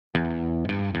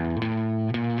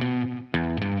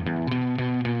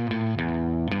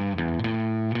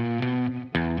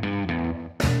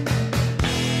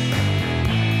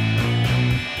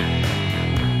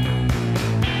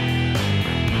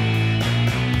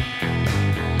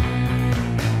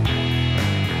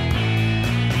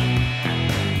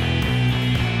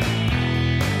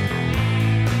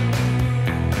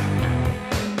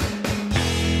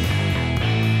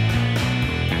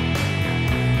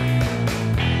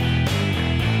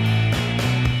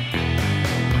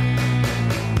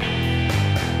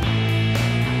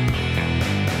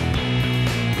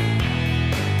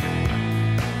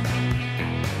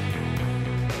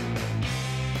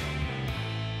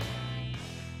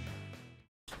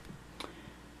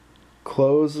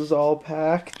clothes is all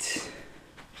packed.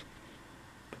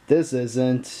 But this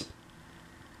isn't.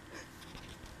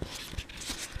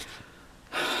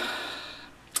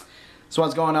 So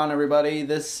what's going on, everybody?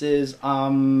 This is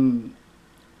I'm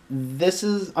gonna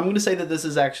say that this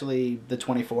is actually the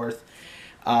 24th.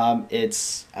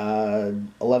 It's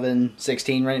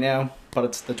 11:16 right now, but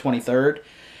it's the 23rd.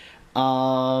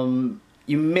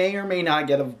 You may or may not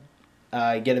get a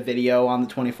video on the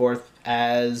 24th,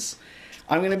 as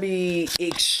I'm gonna be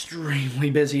extremely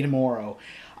busy tomorrow.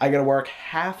 I gotta work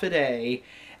half a day,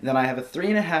 and then I have a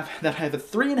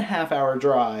 3.5 hour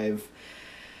drive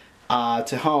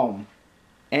to home,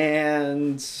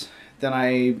 and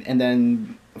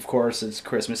then of course it's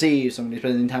Christmas Eve, so I'm gonna be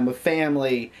spending time with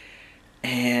family,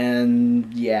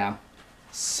 and yeah.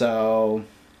 So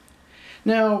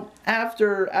now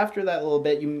after that little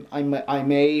bit, I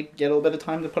may get a little bit of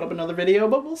time to put up another video,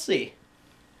 but we'll see.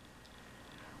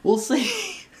 We'll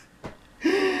see.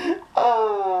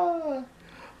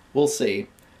 We'll see.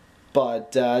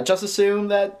 But just assume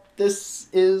that this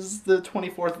is the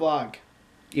 24th vlog,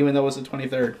 even though it's the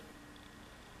 23rd.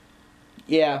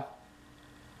 Yeah.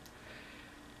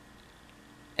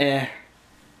 Hi.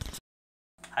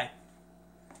 I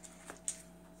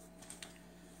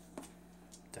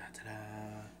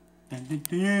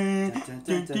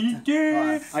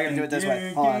gotta do it this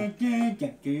way. Hold on.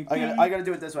 I gotta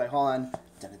do it this way. Hold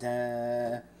on.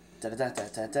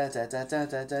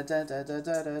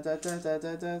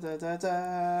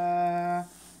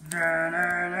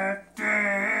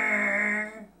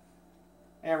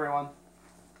 Hey everyone.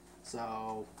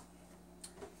 So,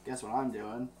 guess what I'm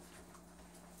doing?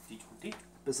 D20.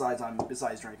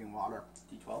 Besides drinking water.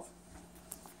 D12.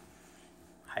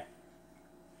 Hi.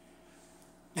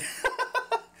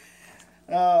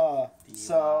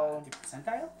 So the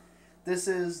percentile? This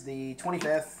is the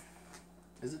 25th.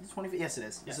 Is it the 25th? Yes, it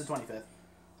is. Yes. This is the 25th.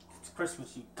 It's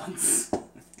Christmas, you dunce.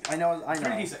 I know.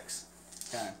 3d6.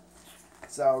 Okay.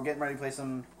 So, getting ready to play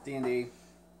some D&D.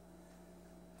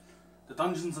 The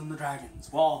Dungeons and the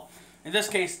Dragons. Well, in this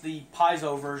case, the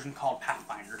Paizo version called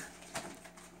Pathfinder.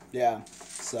 Yeah.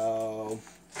 So,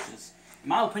 Which is, in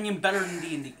my opinion, better than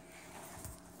D&D.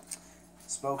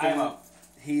 spoken. IMO.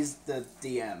 He's the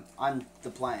DM. I'm the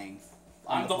playing.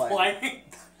 I'm the playing.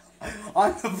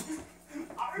 I'm the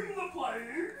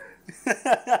player.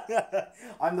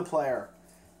 I'm the player.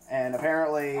 And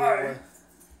apparently I'm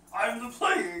the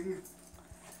playing.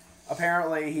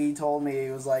 Apparently he told me, he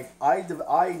was like, I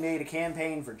made a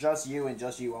campaign for just you and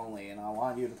just you only, and I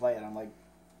want you to play it. I'm like,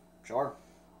 sure.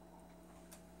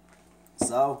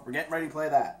 So we're getting ready to play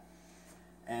that.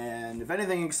 And if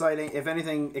anything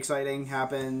exciting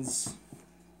happens,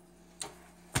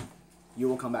 you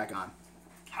will come back on.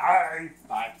 Hi.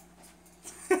 Bye.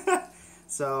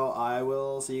 So I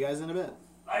will see you guys in a bit.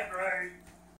 Bye, Ray.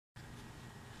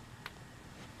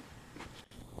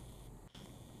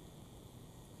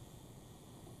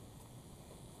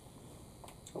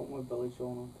 Oh, my belly's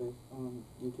showing on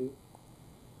YouTube.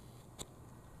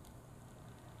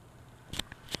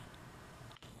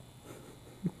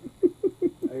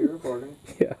 Are you recording?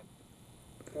 Yeah.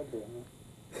 God damn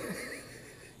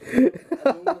it.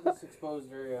 I don't want this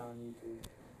exposed area on YouTube.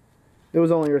 It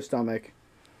was only your stomach.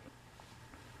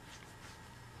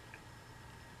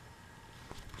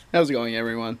 How's it going,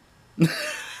 everyone?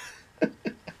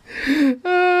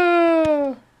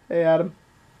 Hey, Adam.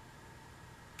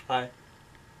 Hi.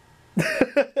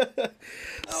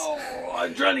 Oh,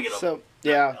 I'm trying to get up. So,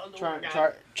 yeah,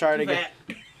 try to get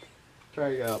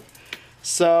up.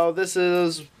 So, this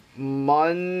is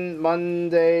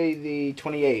Monday the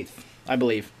 28th, I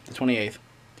believe. The 28th.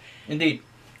 Indeed.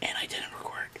 And I didn't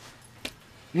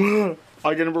record.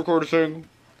 I didn't record a thing.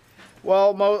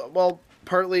 Well,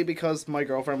 partly because my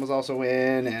girlfriend was also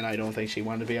in, and I don't think she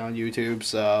wanted to be on YouTube,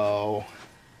 so...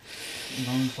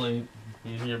 Don't sleep.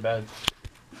 He's in your bed.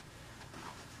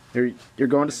 You're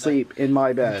going to sleep in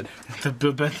my bed.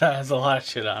 The bed that has a lot of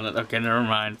shit on it. Okay, never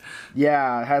mind.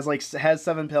 Yeah, it has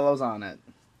 7 pillows on it.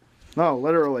 No,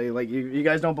 literally, like, you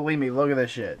guys don't believe me. Look at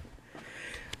this shit.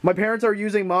 My parents are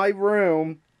using my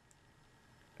room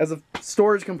as a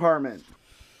storage compartment.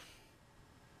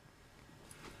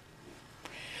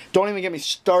 Don't even get me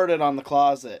started on the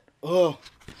closet. Ugh.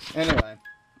 Anyway.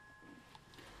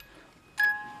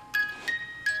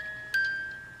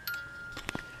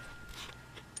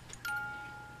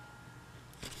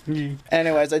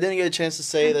 Anyways, I didn't get a chance to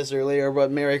say this earlier, but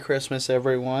Merry Christmas,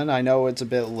 everyone. I know it's a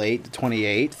bit late, the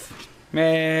 28th.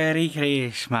 Merry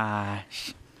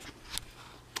Christmas.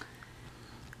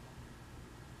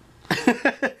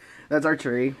 That's our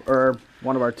tree, or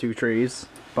one of our 2 trees.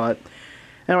 But,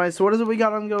 anyway, so what is it we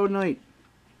got on go tonight?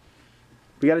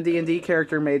 We got a D&D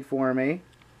character made for me.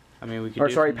 I mean, we could. Or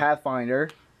sorry,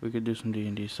 Pathfinder. We could do some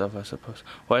D&D stuff, I suppose.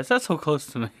 Why is that so close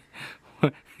to me?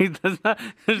 He does not.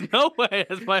 There's no way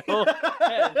it's my whole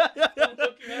head. I'm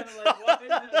looking at it like, why is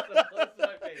that so close to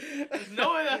my face? There's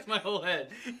no way that's my whole head.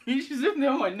 You should zip me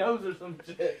on my nose or some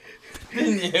shit.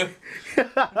 Didn't you? You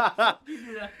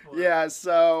do that for? Yeah,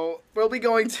 so we'll be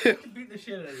going to. Beat the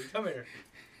shit out of you. Come here.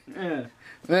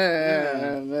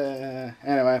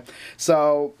 Anyway,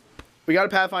 so we got a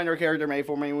Pathfinder character made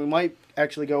for me. We might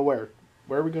actually go where?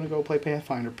 Where are we gonna go play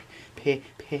Pathfinder?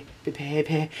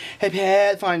 Pathfinder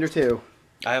 2.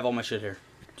 I have all my shit here.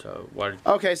 So why?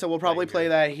 Okay, so we'll probably play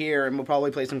that here, and we'll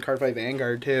probably play some Cardfight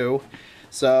Vanguard too.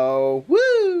 So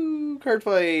woo,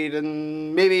 Cardfight,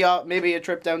 and maybe a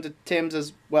trip down to Tim's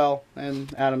as well.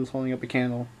 And Adam's holding up a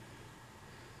candle.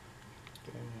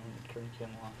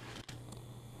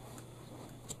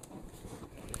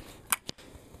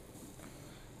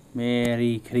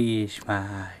 Merry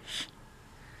Christmas.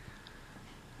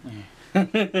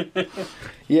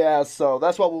 Yeah, so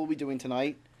that's what we'll be doing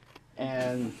tonight.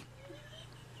 And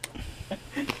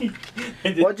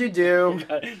what'd you do?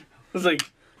 I was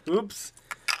like, oops.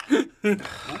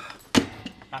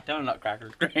 Not down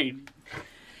nutcrackers, great.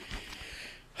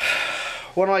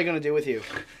 What am I gonna do with you?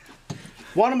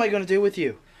 What am I gonna do with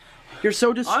you? You're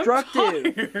so destructive.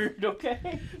 I'm tired,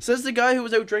 okay? Says the guy who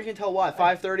was out drinking till what,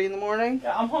 5:30 in the morning?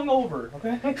 Yeah, I'm hungover,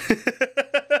 okay?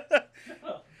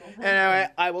 Anyway,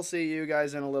 I will see you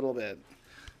guys in a little bit.